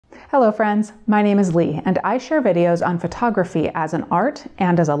Hello friends, my name is Leigh and I share videos on photography as an art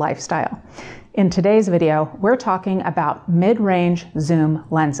and as a lifestyle. In today's video, we're talking about mid-range zoom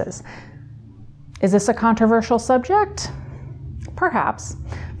lenses. Is this a controversial subject? Perhaps.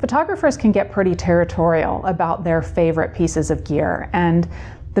 Photographers can get pretty territorial about their favorite pieces of gear, and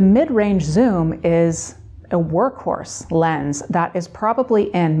the mid-range zoom is a workhorse lens that is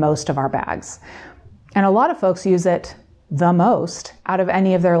probably in most of our bags. And a lot of folks use it the most out of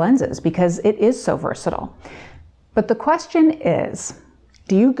any of their lenses because it is so versatile. But the question is,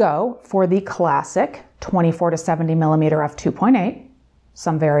 do you go for the classic 24 to 70 millimeter f2.8,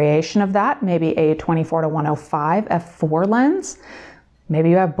 some variation of that, maybe a 24 to 105 f4 lens? Maybe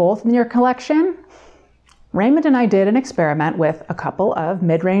you have both in your collection. Raymond and I did an experiment with a couple of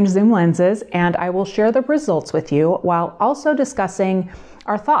mid-range zoom lenses, and I will share the results with you while also discussing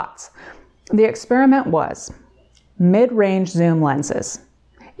our thoughts. The experiment was, mid-range zoom lenses.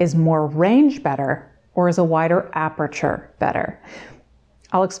 Is more range better, or is a wider aperture better?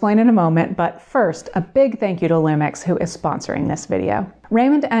 I'll explain in a moment, but first, a big thank you to LUMIX, who is sponsoring this video.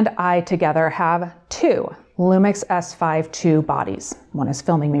 Raymond and I together have two LUMIX S5II bodies. One is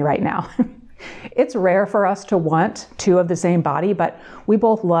filming me right now. It's rare for us to want two of the same body, but we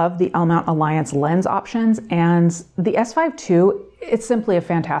both love the L-Mount Alliance lens options, and the S5II, it's simply a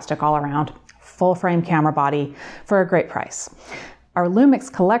fantastic all-around full frame camera body for a great price. Our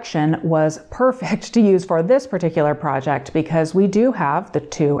LUMIX collection was perfect to use for this particular project because we do have the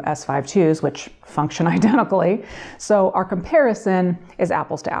two S5IIs which function identically. So our comparison is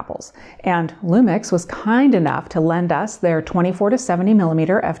apples to apples. And LUMIX was kind enough to lend us their 24 to 70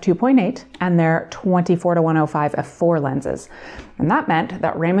 millimeter f2.8 and their 24 to 105 f4 lenses. And that meant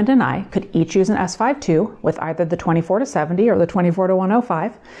that Raymond and I could each use an S5II with either the 24 to 70 or the 24 to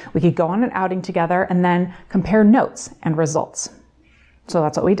 105. We could go on an outing together and then compare notes and results. So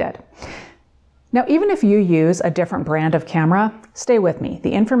that's what we did. Now, even if you use a different brand of camera, stay with me.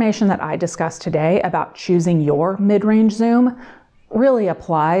 The information that I discussed today about choosing your mid-range zoom really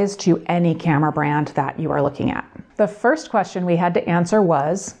applies to any camera brand that you are looking at. The first question we had to answer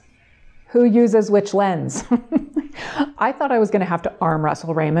was, who uses which lens? I thought I was going to have to arm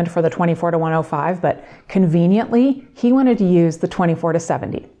wrestle Raymond for the 24 to 105, but conveniently, he wanted to use the 24 to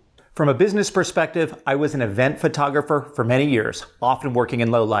 70. From a business perspective, I was an event photographer for many years, often working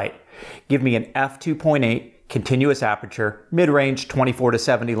in low light. Give me an f2.8 continuous aperture, mid-range 24 to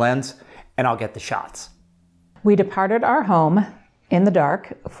 70 lens, and I'll get the shots. We departed our home in the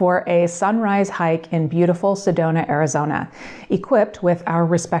dark for a sunrise hike in beautiful Sedona, Arizona, equipped with our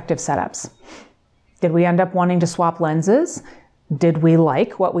respective setups. Did we end up wanting to swap lenses? Did we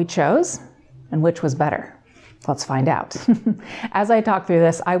like what we chose? And which was better? Let's find out. As I talk through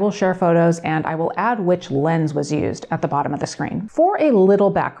this, I will share photos and I will add which lens was used at the bottom of the screen. For a little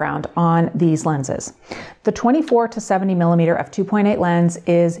background on these lenses, the 24 to 70 millimeter f2.8 lens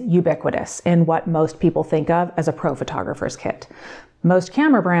is ubiquitous in what most people think of as a pro photographer's kit. Most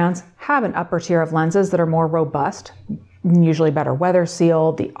camera brands have an upper tier of lenses that are more robust, usually better weather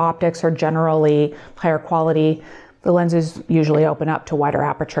sealed. The optics are generally higher quality. The lenses usually open up to wider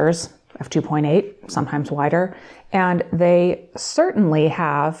apertures, f2.8, sometimes wider, and they certainly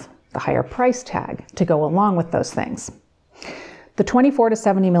have the higher price tag to go along with those things. The 24 to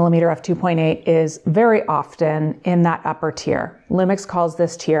 70 millimeter f2.8 is very often in that upper tier. LUMIX calls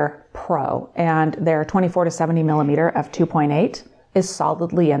this tier Pro, and their 24 to 70 millimeter f2.8 is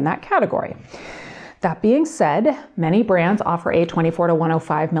solidly in that category. That being said, many brands offer a 24 to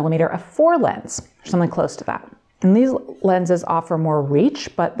 105 millimeter f4 lens, or something close to that. And these lenses offer more reach,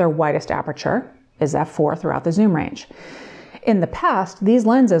 but their widest aperture is f4 throughout the zoom range. In the past, these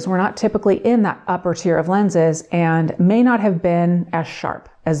lenses were not typically in that upper tier of lenses and may not have been as sharp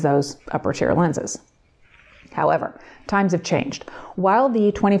as those upper tier lenses. However, times have changed. While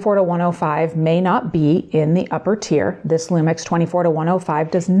the 24 to 105 may not be in the upper tier, this LUMIX 24 to 105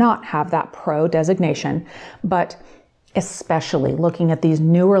 does not have that Pro designation, but especially looking at these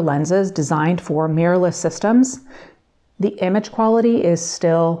newer lenses designed for mirrorless systems, the image quality is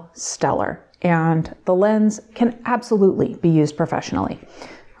still stellar, and the lens can absolutely be used professionally.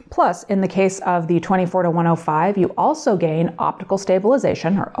 Plus, in the case of the 24 to 105, you also gain optical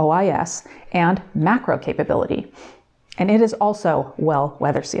stabilization, or OIS, and macro capability. And it is also well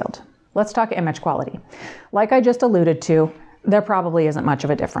weather sealed. Let's talk image quality. Like I just alluded to, there probably isn't much of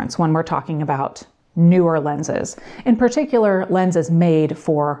a difference when we're talking about newer lenses, in particular lenses made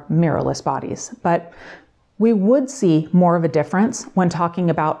for mirrorless bodies. But we would see more of a difference when talking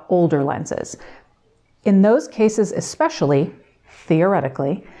about older lenses. In those cases especially,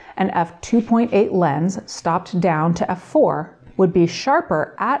 theoretically, an f2.8 lens stopped down to f4 would be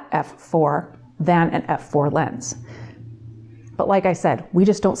sharper at f4 than an f4 lens. But like I said, we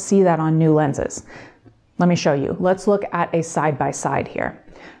just don't see that on new lenses. Let me show you. Let's look at a side-by-side here.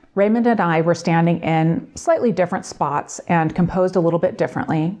 Raymond and I were standing in slightly different spots and composed a little bit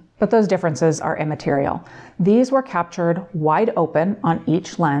differently, but those differences are immaterial. These were captured wide open on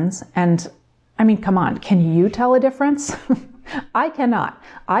each lens, and I mean, come on, can you tell a difference? I cannot.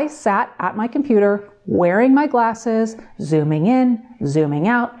 I sat at my computer wearing my glasses, zooming in, zooming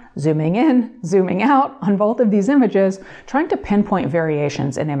out, zooming in, zooming out on both of these images, trying to pinpoint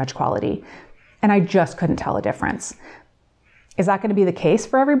variations in image quality, and I just couldn't tell a difference. Is that going to be the case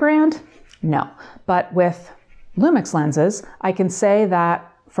for every brand? No. But with LUMIX lenses, I can say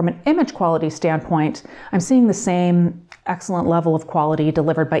that from an image quality standpoint, I'm seeing the same excellent level of quality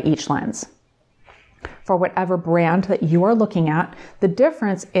delivered by each lens. For whatever brand that you are looking at, the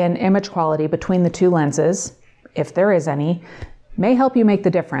difference in image quality between the two lenses, if there is any, may help you make the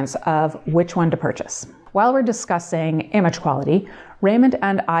difference of which one to purchase. While we're discussing image quality, Raymond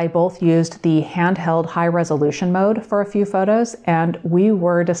and I both used the handheld high resolution mode for a few photos, and we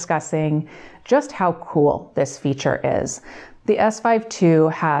were discussing just how cool this feature is. The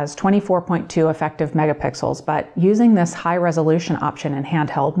S5II has 24.2 effective megapixels, but using this high resolution option in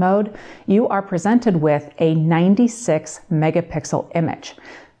handheld mode, you are presented with a 96 megapixel image.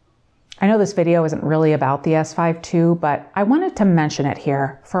 I know this video isn't really about the S5II, but I wanted to mention it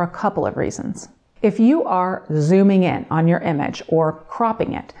here for a couple of reasons. If you are zooming in on your image or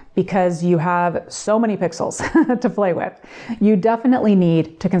cropping it because you have so many pixels to play with, you definitely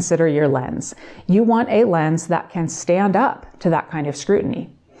need to consider your lens. You want a lens that can stand up to that kind of scrutiny.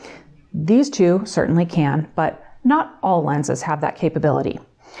 These two certainly can, but not all lenses have that capability.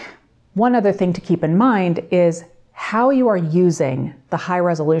 One other thing to keep in mind is how you are using the high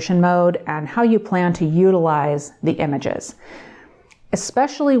resolution mode and how you plan to utilize the images.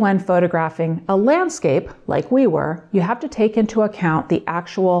 Especially when photographing a landscape like we were, you have to take into account the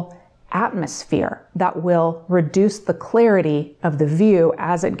actual atmosphere that will reduce the clarity of the view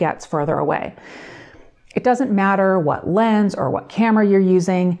as it gets further away. It doesn't matter what lens or what camera you're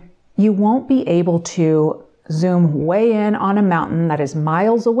using, you won't be able to zoom way in on a mountain that is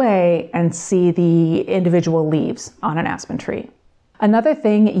miles away and see the individual leaves on an aspen tree. Another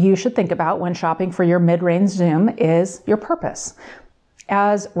thing you should think about when shopping for your mid-range zoom is your purpose.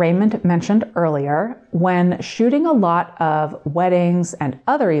 As Raymond mentioned earlier, when shooting a lot of weddings and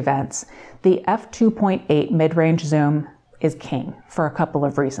other events, the f2.8 mid-range zoom is king for a couple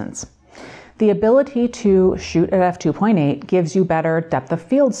of reasons. The ability to shoot at f2.8 gives you better depth of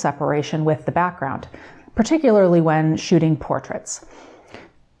field separation with the background, particularly when shooting portraits.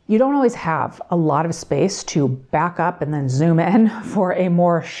 You don't always have a lot of space to back up and then zoom in for a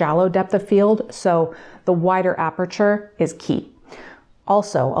more shallow depth of field, so the wider aperture is key.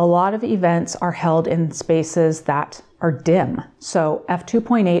 Also, a lot of events are held in spaces that are dim, so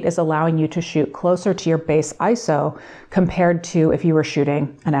f2.8 is allowing you to shoot closer to your base ISO compared to if you were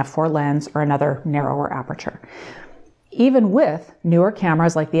shooting an f4 lens or another narrower aperture. Even with newer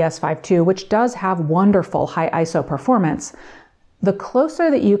cameras like the S5II, which does have wonderful high ISO performance, the closer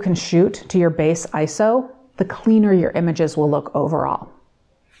that you can shoot to your base ISO, the cleaner your images will look overall.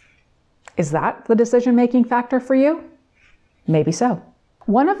 Is that the decision-making factor for you? Maybe so.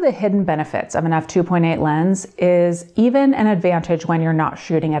 One of the hidden benefits of an f2.8 lens is even an advantage when you're not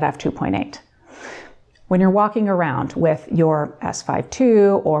shooting at f2.8. When you're walking around with your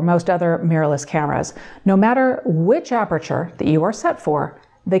S5II or most other mirrorless cameras, no matter which aperture that you are set for,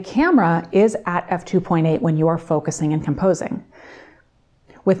 the camera is at f2.8 when you are focusing and composing.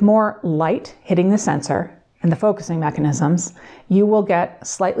 With more light hitting the sensor and the focusing mechanisms, you will get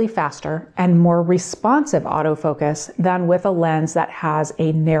slightly faster and more responsive autofocus than with a lens that has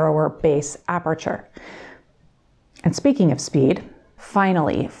a narrower base aperture. And speaking of speed,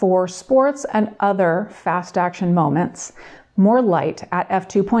 finally, for sports and other fast action moments, more light at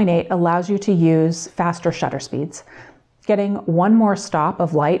f2.8 allows you to use faster shutter speeds. Getting one more stop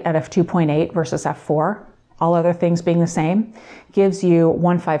of light at f2.8 versus f4, all other things being the same, gives you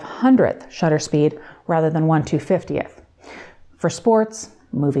 1/500th shutter speed rather than 1/250th. For sports,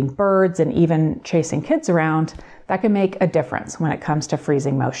 moving birds, and even chasing kids around, that can make a difference when it comes to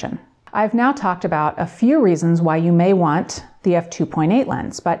freezing motion. I've now talked about a few reasons why you may want the f2.8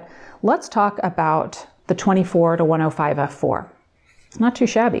 lens, but let's talk about the 24-105 f4. It's not too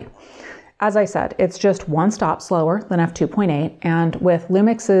shabby. As I said, it's just one stop slower than f2.8, and with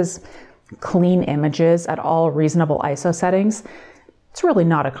LUMIX's clean images at all reasonable ISO settings, it's really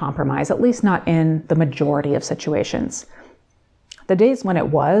not a compromise, at least not in the majority of situations. The days when it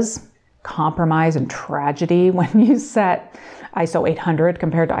was, compromise and tragedy when you set ISO 800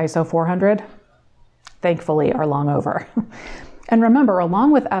 compared to ISO 400, thankfully, are long over. And remember,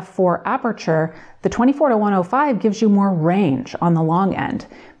 along with f4 aperture, the 24-105 gives you more range on the long end.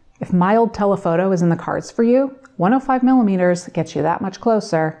 If mild telephoto is in the cards for you, 105 millimeters gets you that much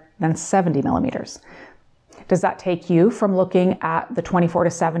closer than 70 millimeters. Does that take you from looking at the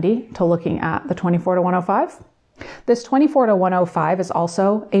 24-70 to looking at the 24-105? This 24-105 is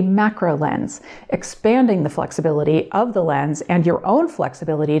also a macro lens, expanding the flexibility of the lens and your own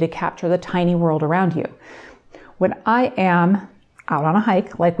flexibility to capture the tiny world around you. When I am out on a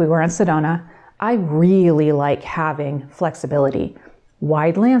hike, like we were in Sedona, I really like having flexibility.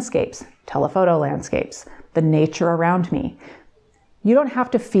 Wide landscapes, telephoto landscapes, the nature around me. You don't have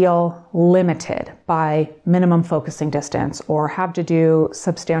to feel limited by minimum focusing distance or have to do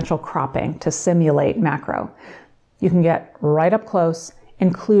substantial cropping to simulate macro. You can get right up close,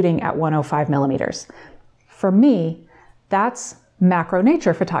 including at 105 millimeters. For me, that's macro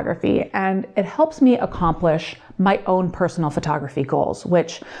nature photography, and it helps me accomplish my own personal photography goals,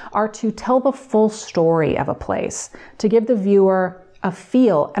 which are to tell the full story of a place, to give the viewer a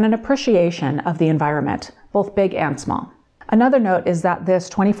feel and an appreciation of the environment, both big and small. Another note is that this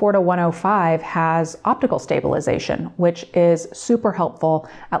 24-105 has optical stabilization, which is super helpful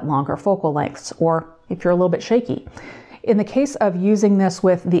at longer focal lengths, or if you're a little bit shaky. In the case of using this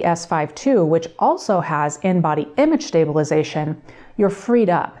with the S5II, which also has in-body image stabilization, you're freed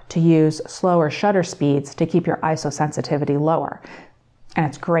up to use slower shutter speeds to keep your ISO sensitivity lower. And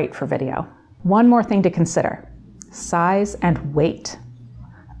it's great for video. One more thing to consider: size and weight.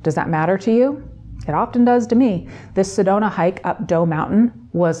 Does that matter to you? It often does to me. This Sedona hike up Doe Mountain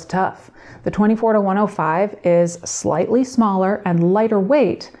was tough. The 24-105 is slightly smaller and lighter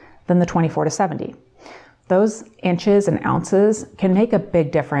weight than the 24-70. Those inches and ounces can make a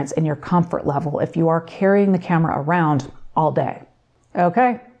big difference in your comfort level if you are carrying the camera around all day.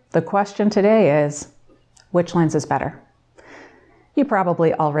 Okay, the question today is, which lens is better? You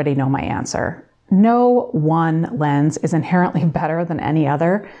probably already know my answer. No one lens is inherently better than any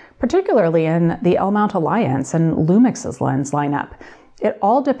other, particularly in the L-mount Alliance and LUMIX's lens lineup. It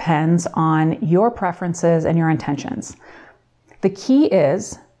all depends on your preferences and your intentions. The key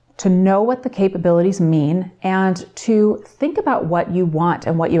is to know what the capabilities mean and to think about what you want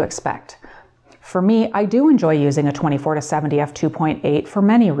and what you expect. For me, I do enjoy using a 24-70 f2.8 for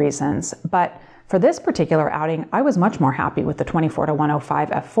many reasons, but for this particular outing, I was much more happy with the 24-105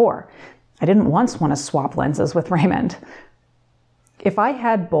 f4. I didn't once want to swap lenses with Raymond. If I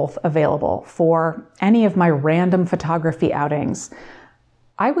had both available for any of my random photography outings,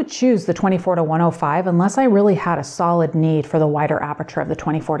 I would choose the 24-105 unless I really had a solid need for the wider aperture of the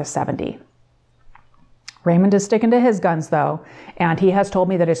 24-70. Raymond is sticking to his guns though, and he has told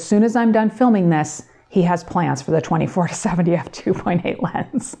me that as soon as I'm done filming this, he has plans for the 24-70 f2.8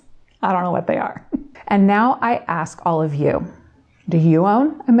 lens. I don't know what they are. And now I ask all of you, do you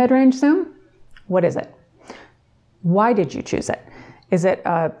own a mid-range zoom? What is it? Why did you choose it? Is it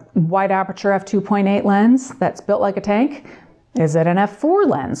a wide aperture f2.8 lens that's built like a tank? Is it an f4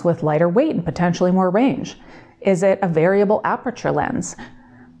 lens with lighter weight and potentially more range? Is it a variable aperture lens?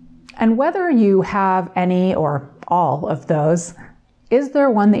 And whether you have any or all of those, is there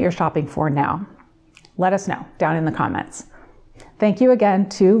one that you're shopping for now? Let us know down in the comments. Thank you again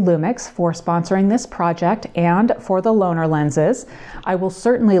to LUMIX for sponsoring this project and for the loaner lenses. I will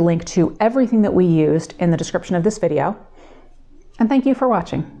certainly link to everything that we used in the description of this video. And thank you for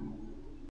watching.